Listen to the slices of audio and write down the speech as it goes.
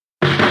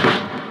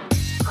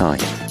Hi,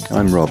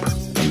 I'm Rob,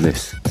 and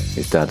this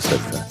is Dad's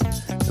Sofa,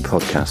 a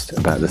podcast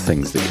about the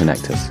things that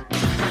connect us.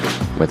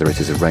 Whether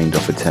it is a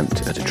rained-off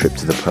attempt at a trip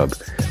to the pub,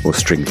 or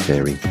string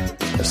theory,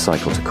 a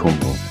cycle to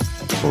Cornwall,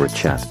 or a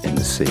chat in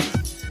the sea.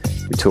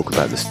 We talk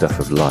about the stuff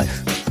of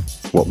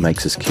life, what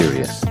makes us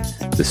curious,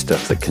 the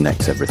stuff that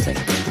connects everything,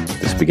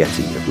 the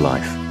spaghetti of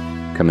life.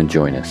 Come and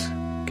join us.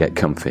 Get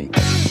comfy.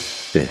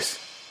 This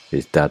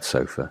is Dad's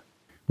Sofa.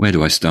 Where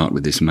do I start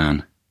with this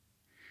man?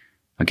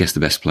 I guess the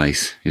best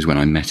place is when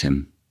I met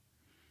him.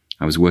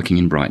 I was working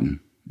in Brighton,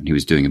 and he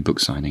was doing a book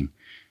signing,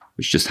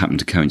 which just happened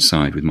to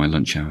coincide with my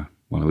lunch hour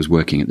while I was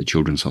working at the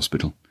Children's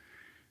Hospital.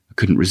 I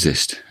couldn't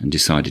resist and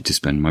decided to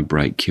spend my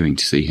break queuing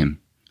to see him.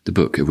 The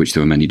book, of which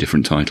there were many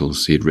different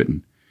titles he had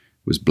written,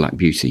 was Black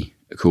Beauty,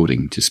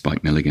 according to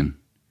Spike Milligan.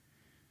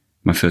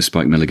 My first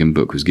Spike Milligan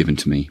book was given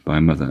to me by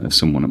a mother of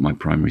someone at my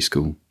primary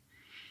school.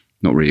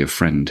 Not really a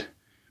friend,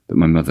 but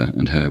my mother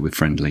and her were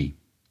friendly.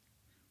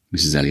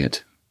 Mrs.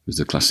 Elliot was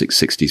the classic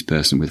 60s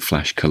person with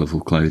flash,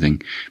 colourful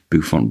clothing,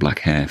 bouffant black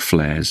hair,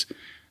 flares,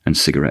 and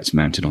cigarettes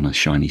mounted on a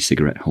shiny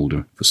cigarette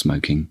holder for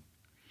smoking.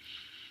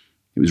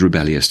 It was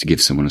rebellious to give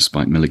someone a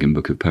Spike Milligan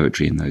book of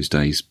poetry in those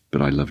days,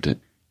 but I loved it.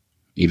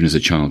 Even as a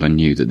child, I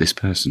knew that this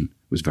person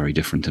was very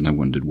different, and I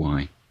wondered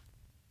why.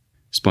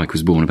 Spike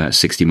was born about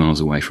 60 miles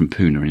away from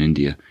Pune in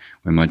India,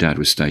 where my dad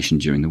was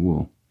stationed during the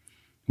war.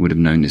 I would have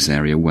known this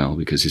area well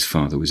because his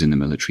father was in the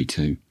military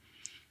too.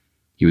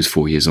 He was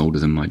 4 years older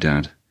than my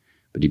dad,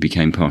 but he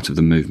became part of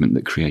the movement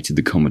that created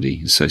the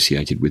comedy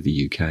associated with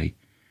the UK.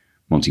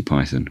 Monty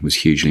Python was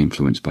hugely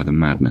influenced by the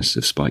madness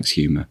of Spike's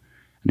humour,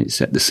 and it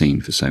set the scene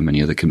for so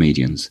many other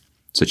comedians,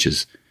 such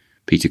as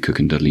Peter Cook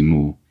and Dudley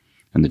Moore,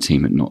 and the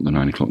team at Not the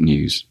 9 O'Clock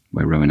News,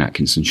 where Rowan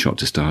Atkinson shot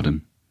to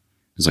stardom.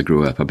 As I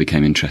grew up, I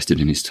became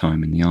interested in his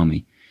time in the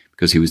army,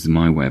 because he was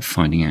my way of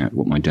finding out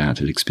what my dad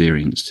had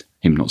experienced,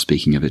 him not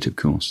speaking of it, of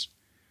course.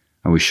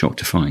 I was shocked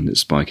to find that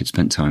Spike had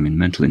spent time in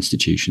mental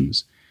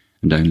institutions,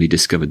 and only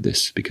discovered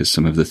this because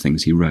some of the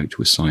things he wrote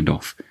were signed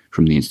off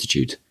from the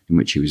institute in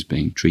which he was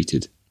being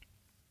treated.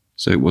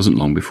 So it wasn't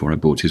long before I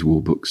bought his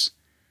war books,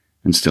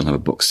 and still have a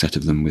box set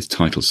of them with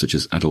titles such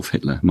as Adolf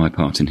Hitler, my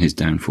part in his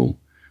downfall,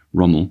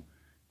 Rommel,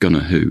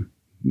 Gunner Who,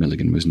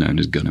 Milligan was known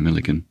as Gunner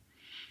Milligan,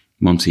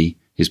 Monty,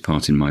 his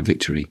part in my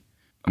victory,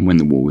 and when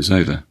the war was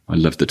over, I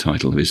loved the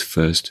title of his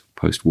first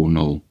post-war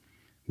novel,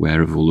 Where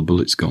Have All the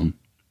Bullets Gone?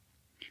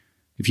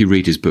 If you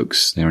read his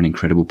books, they are an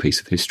incredible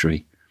piece of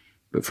history,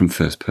 but from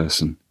first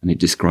person, and it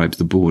describes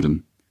the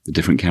boredom, the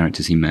different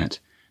characters he met,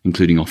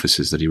 including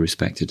officers that he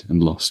respected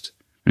and lost,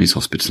 and his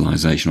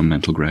hospitalisation on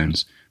mental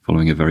grounds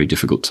following a very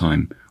difficult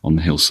time on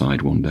the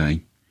hillside one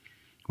day,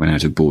 when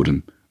out of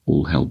boredom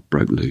all hell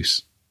broke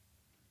loose.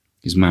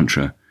 His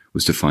mantra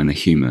was to find the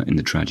humour in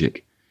the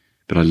tragic,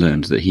 but I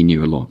learned that he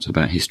knew a lot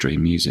about history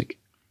and music.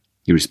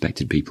 He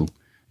respected people,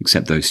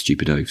 except those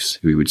stupid oafs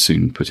who he would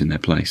soon put in their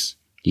place.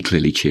 He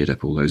clearly cheered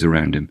up all those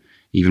around him,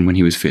 even when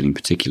he was feeling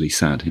particularly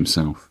sad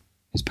himself.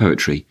 His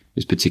poetry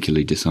is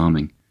particularly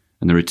disarming,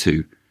 and there are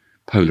two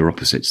polar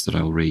opposites that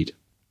I'll read.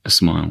 A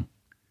smile.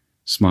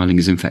 Smiling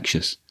is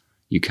infectious.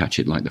 You catch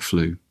it like the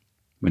flu.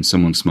 When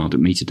someone smiled at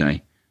me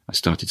today, I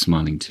started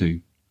smiling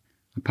too.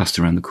 I passed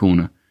around the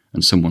corner,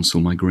 and someone saw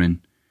my grin.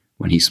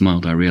 When he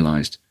smiled, I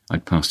realised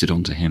I'd passed it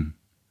on to him.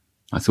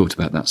 I thought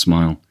about that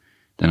smile,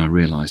 then I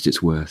realised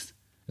its worth.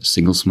 A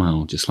single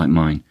smile, just like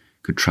mine,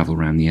 could travel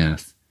round the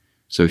earth.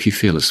 So if you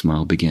feel a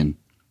smile, begin.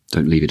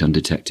 Don't leave it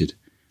undetected.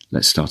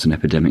 Let's start an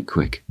epidemic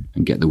quick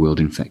and get the world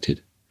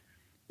infected.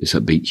 This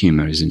upbeat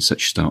humour is in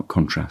such stark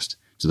contrast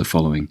to the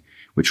following,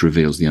 which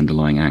reveals the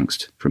underlying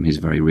angst from his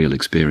very real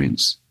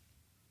experience.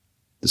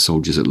 The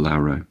soldiers at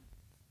Lauro.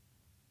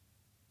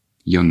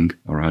 Young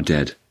are our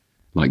dead,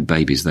 like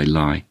babies they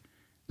lie,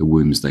 the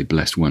wombs they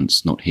blessed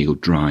once not healed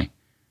dry,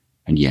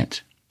 and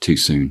yet, too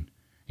soon,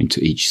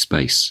 into each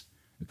space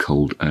a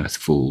cold earth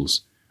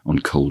falls on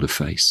colder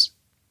face.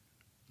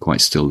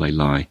 Quite still they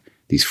lie,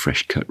 these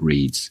fresh-cut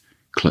reeds,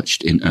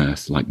 clutched in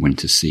earth like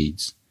winter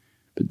seeds,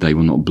 but they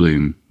will not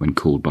bloom when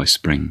called by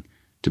spring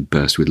to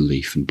burst with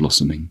leaf and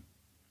blossoming.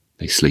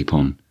 They sleep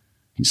on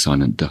in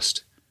silent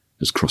dust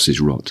as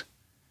crosses rot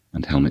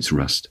and helmets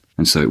rust.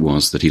 And so it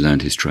was that he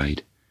learned his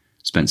trade,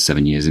 spent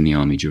 7 years in the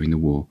army during the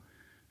war,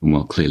 and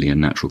while clearly a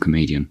natural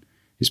comedian,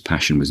 his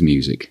passion was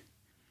music.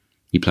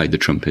 He played the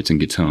trumpet and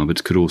guitar,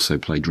 but could also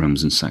play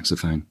drums and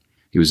saxophone.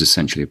 He was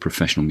essentially a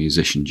professional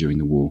musician during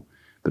the war,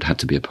 but had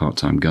to be a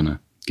part-time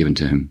gunner, given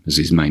to him as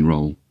his main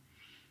role.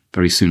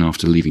 Very soon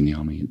after leaving the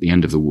army, at the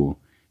end of the war,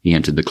 he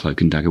entered the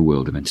cloak and dagger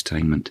world of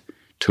entertainment,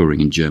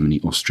 touring in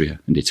Germany, Austria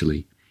and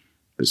Italy,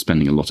 but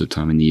spending a lot of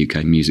time in the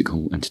UK music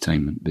hall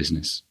entertainment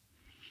business.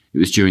 It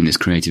was during this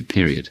creative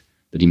period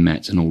that he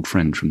met an old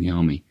friend from the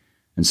army,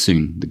 and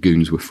soon the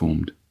Goons were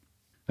formed.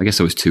 I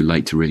guess I was too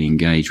late to really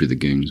engage with the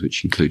Goons,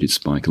 which included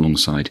Spike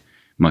alongside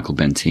Michael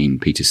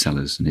Benteen, Peter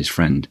Sellers and his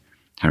friend,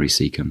 Harry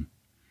Seacombe.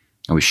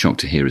 I was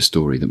shocked to hear a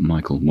story that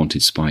Michael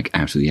wanted Spike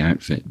out of the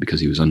outfit because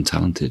he was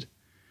untalented.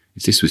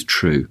 If this was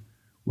true,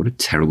 what a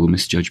terrible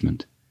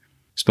misjudgment.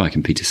 Spike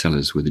and Peter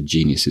Sellers were the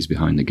geniuses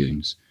behind the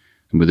Goons,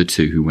 and were the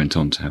two who went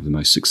on to have the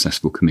most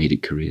successful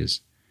comedic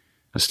careers.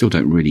 I still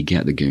don't really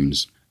get the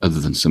Goons, other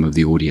than some of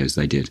the audios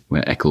they did,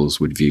 where Eccles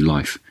would view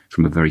life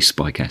from a very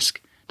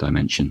Spike-esque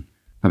dimension.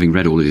 Having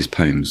read all of his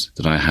poems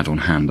that I had on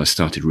hand, I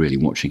started really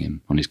watching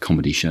him on his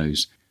comedy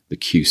shows, the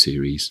Q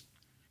series.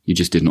 You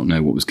just did not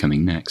know what was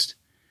coming next.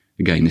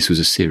 Again, this was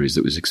a series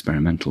that was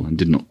experimental and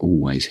did not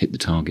always hit the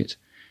target,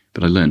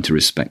 but I learned to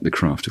respect the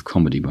craft of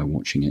comedy by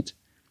watching it.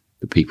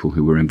 The people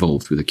who were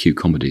involved with the Q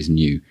comedies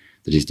knew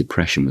that his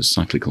depression was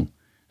cyclical,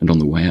 and on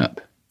the way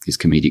up, his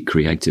comedic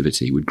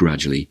creativity would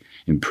gradually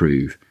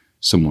improve.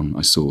 Someone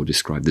I saw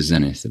described the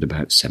zenith at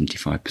about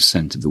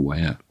 75% of the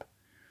way up.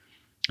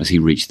 As he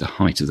reached the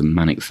height of the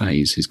manic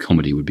phase, his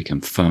comedy would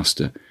become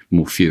faster,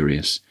 more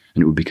furious,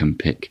 and it would become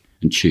pick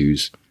and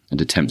choose,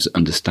 and attempts at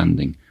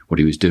understanding what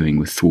he was doing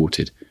were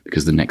thwarted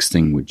because the next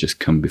thing would just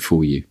come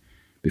before you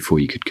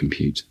could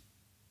compute.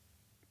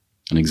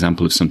 An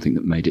example of something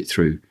that made it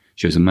through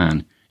shows a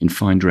man in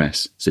fine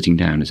dress sitting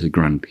down at a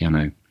grand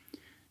piano.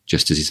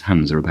 Just as his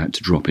hands are about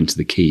to drop into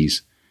the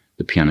keys,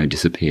 the piano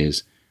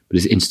disappears, but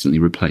is instantly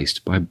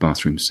replaced by a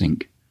bathroom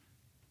sink.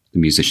 The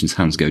musician's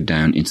hands go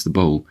down into the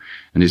bowl,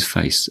 and his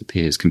face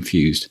appears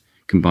confused,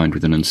 combined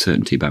with an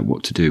uncertainty about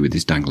what to do with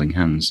his dangling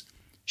hands.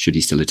 Should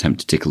he still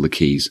attempt to tickle the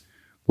keys,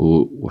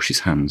 or wash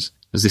his hands?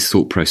 As this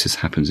thought process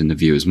happens in the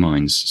viewer's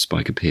minds,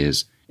 Spike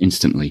appears,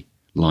 instantly,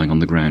 lying on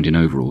the ground in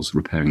overalls,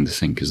 repairing the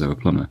sink as though a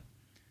plumber.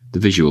 The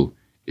visual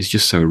is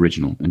just so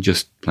original and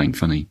just plain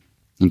funny.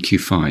 In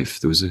Q5,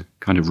 there was a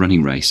kind of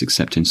running race,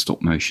 except in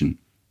stop motion.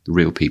 The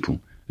real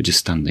people are just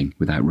standing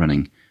without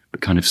running,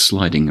 but kind of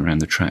sliding around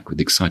the track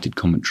with excited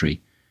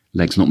commentary,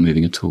 legs not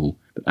moving at all,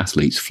 but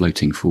athletes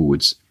floating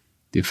forwards.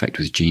 The effect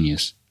was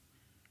genius.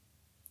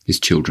 His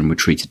children were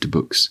treated to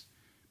books,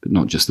 but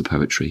not just the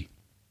poetry.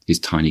 His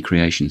tiny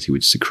creations he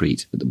would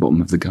secrete at the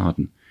bottom of the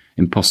garden,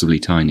 impossibly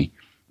tiny,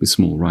 with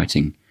small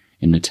writing,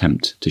 in an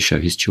attempt to show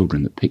his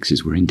children that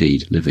pixies were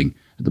indeed living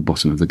at the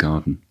bottom of the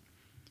garden.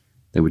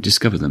 They would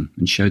discover them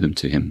and show them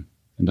to him,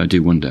 and I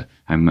do wonder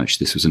how much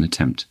this was an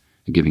attempt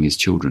at giving his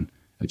children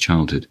a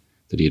childhood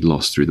that he had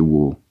lost through the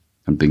war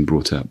and being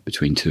brought up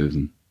between two of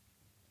them.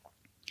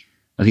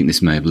 I think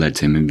this may have led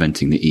to him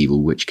inventing the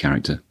evil witch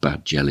character,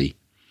 Bad Jelly.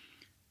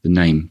 The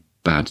name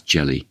Bad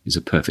Jelly is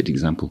a perfect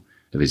example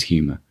of his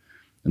humour,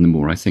 and the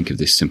more I think of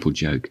this simple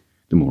joke,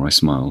 the more I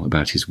smile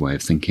about his way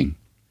of thinking.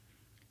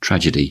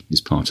 Tragedy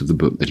is part of the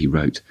book that he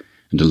wrote,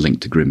 and a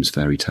link to Grimm's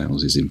fairy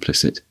tales is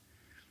implicit.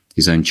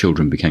 His own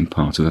children became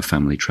part of a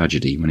family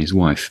tragedy when his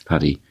wife,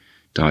 Paddy,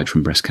 died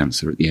from breast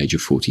cancer at the age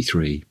of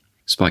 43.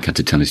 Spike had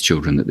to tell his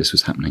children that this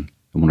was happening,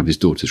 and one of his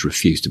daughters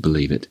refused to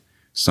believe it,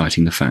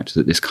 citing the fact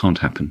that this can't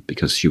happen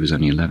because she was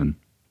only 11.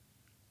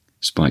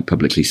 Spike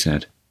publicly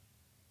said,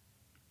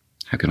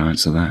 "How can I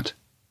answer that?"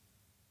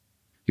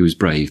 He was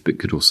brave, but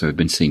could also have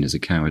been seen as a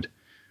coward.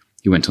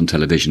 He went on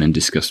television and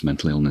discussed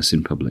mental illness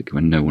in public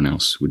when no one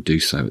else would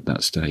do so at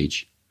that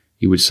stage.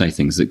 He would say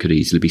things that could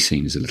easily be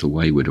seen as a little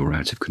wayward or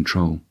out of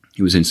control.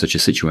 He was in such a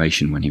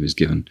situation when he was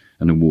given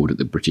an award at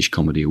the British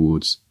Comedy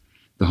Awards.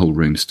 The whole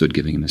room stood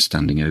giving him a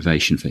standing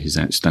ovation for his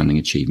Outstanding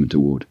Achievement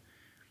Award.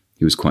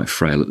 He was quite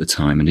frail at the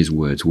time, and his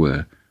words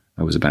were,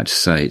 "I was about to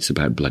say it's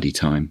about bloody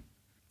time."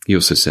 He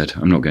also said,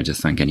 "I'm not going to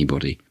thank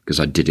anybody, because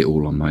I did it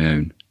all on my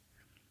own."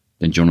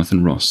 Then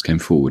Jonathan Ross came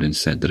forward and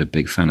said that a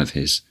big fan of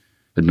his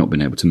had not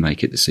been able to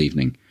make it this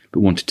evening,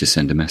 but wanted to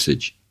send a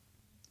message.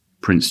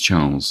 Prince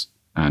Charles,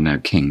 our now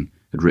king,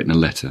 had written a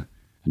letter,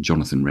 and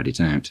Jonathan read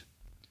it out.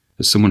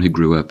 As someone who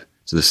grew up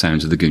to the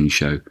sounds of the Goon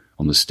Show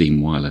on the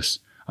Steam Wireless,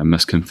 I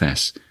must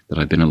confess that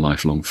I've been a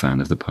lifelong fan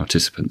of the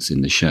participants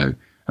in the show,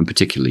 and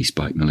particularly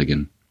Spike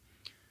Milligan.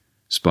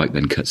 Spike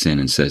then cuts in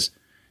and says,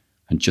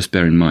 "And just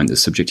bear in mind the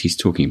subject he's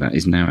talking about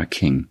is now our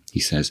king," he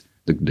says,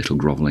 "the little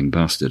grovelling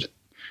bastard."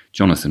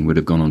 Jonathan would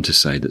have gone on to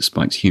say that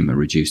Spike's humour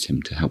reduced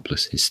him to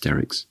helpless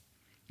hysterics.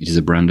 It is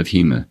a brand of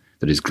humour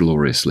that is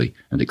gloriously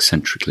and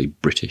eccentrically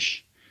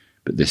British.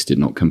 But this did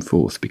not come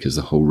forth because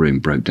the whole room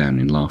broke down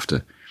in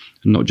laughter,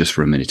 and not just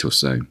for a minute or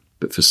so,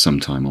 but for some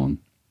time on.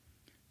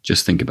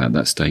 Just think about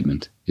that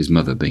statement, his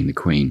mother being the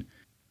Queen,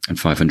 and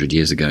 500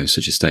 years ago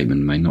such a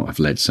statement may not have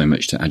led so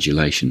much to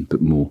adulation,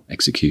 but more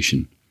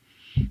execution.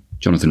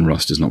 Jonathan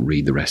Ross does not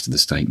read the rest of the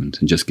statement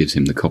and just gives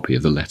him the copy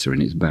of the letter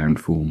in its bound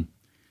form.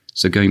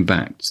 So going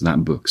back to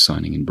that book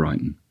signing in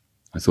Brighton,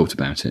 I thought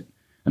about it,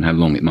 and how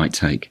long it might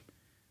take,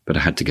 but I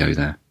had to go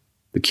there.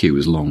 The queue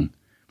was long,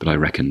 but I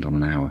reckoned on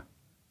an hour.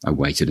 I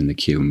waited in the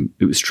queue, and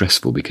it was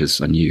stressful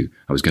because I knew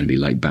I was going to be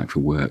late back for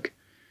work.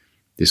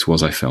 This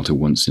was, I felt, a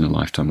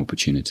once-in-a-lifetime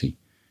opportunity,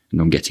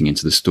 and on getting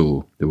into the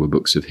store, there were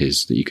books of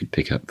his that you could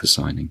pick up for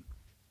signing.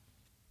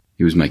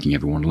 He was making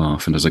everyone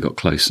laugh, and as I got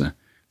closer,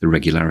 the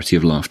regularity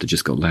of laughter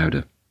just got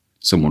louder.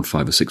 Someone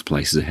 5 or 6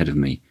 places ahead of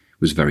me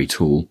was very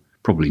tall,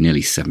 probably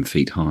nearly 7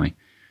 feet high.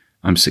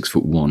 I'm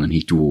 6'1", and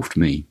he dwarfed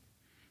me.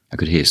 I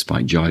could hear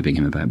Spike jibing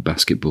him about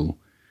basketball.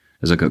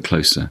 As I got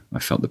closer, I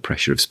felt the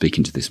pressure of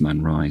speaking to this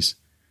man rise.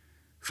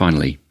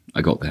 Finally,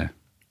 I got there,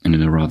 and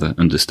in a rather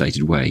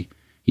understated way,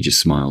 he just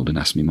smiled and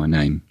asked me my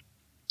name.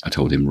 I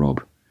told him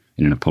Rob,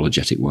 in an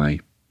apologetic way.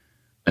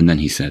 And then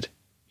he said,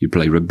 "You'd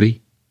play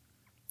rugby?"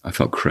 I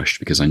felt crushed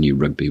because I knew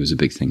rugby was a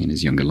big thing in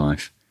his younger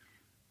life.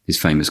 His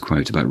famous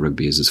quote about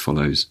rugby is as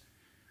follows: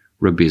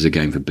 "Rugby is a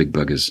game for big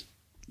buggers.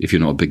 If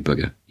you're not a big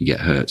bugger, you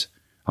get hurt.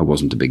 I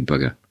wasn't a big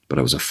bugger, but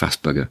I was a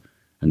fast bugger,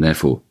 and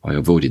therefore I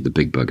avoided the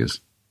big buggers."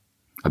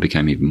 I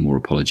became even more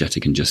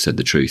apologetic and just said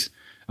the truth.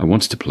 I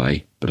wanted to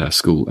play, but our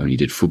school only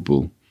did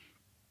football.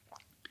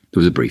 There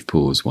was a brief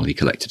pause while he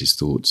collected his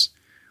thoughts.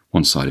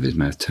 One side of his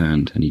mouth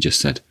turned, and he just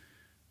said,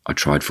 "I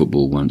tried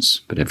football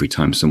once, but every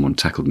time someone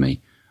tackled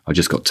me, I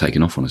just got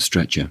taken off on a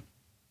stretcher."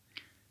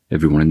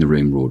 Everyone in the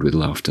room roared with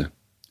laughter.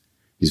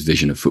 His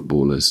vision of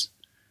footballers,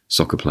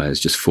 soccer players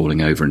just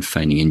falling over and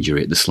feigning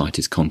injury at the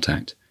slightest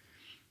contact.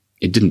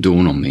 It didn't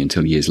dawn on me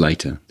until years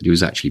later that he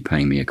was actually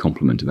paying me a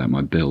compliment about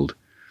my build.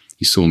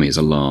 He saw me as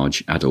a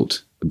large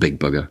adult, a big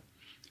bugger,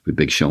 with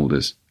big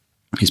shoulders.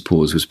 His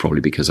pause was probably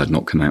because I'd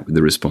not come out with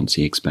the response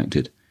he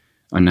expected.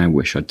 I now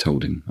wish I'd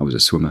told him I was a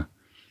swimmer,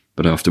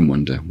 but I often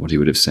wonder what he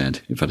would have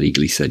said if I'd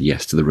eagerly said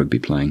yes to the rugby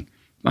playing.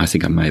 I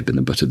think I may have been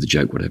the butt of the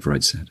joke, whatever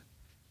I'd said.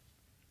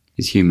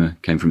 His humour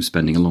came from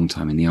spending a long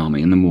time in the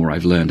army, and the more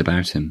I've learned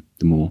about him,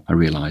 the more I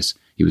realise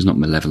he was not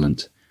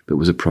malevolent, but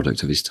was a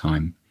product of his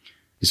time.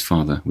 His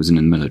father was in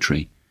the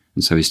military,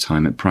 and so his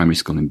time at primary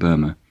school in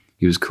Burma,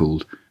 he was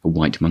called a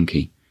white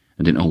monkey,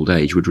 and in old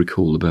age would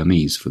recall the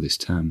Burmese for this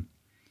term.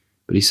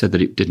 But he said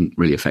that it didn't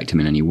really affect him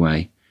in any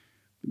way.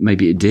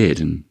 Maybe it did,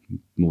 and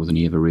more than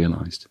he ever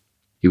realised.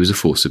 He was a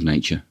force of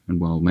nature, and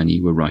while many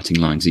were writing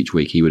lines each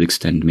week, he would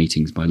extend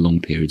meetings by long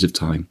periods of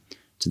time,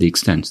 to the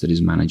extent that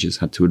his managers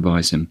had to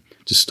advise him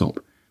to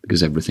stop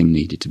because everything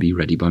needed to be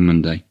ready by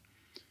Monday.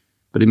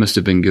 But it must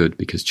have been good,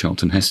 because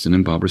Charlton Heston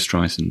and Barbara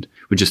Streisand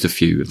were just a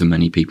few of the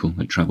many people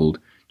that travelled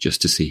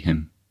just to see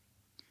him.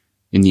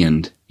 In the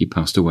end, he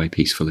passed away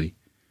peacefully,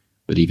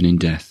 but even in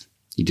death,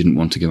 he didn't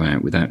want to go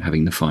out without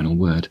having the final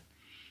word.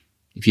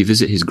 If you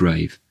visit his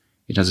grave,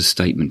 it has a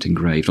statement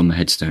engraved on the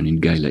headstone in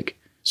Gaelic,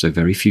 so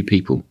very few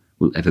people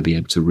will ever be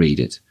able to read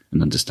it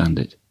and understand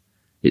it.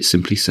 It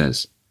simply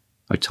says,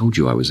 "I told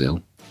you I was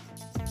ill.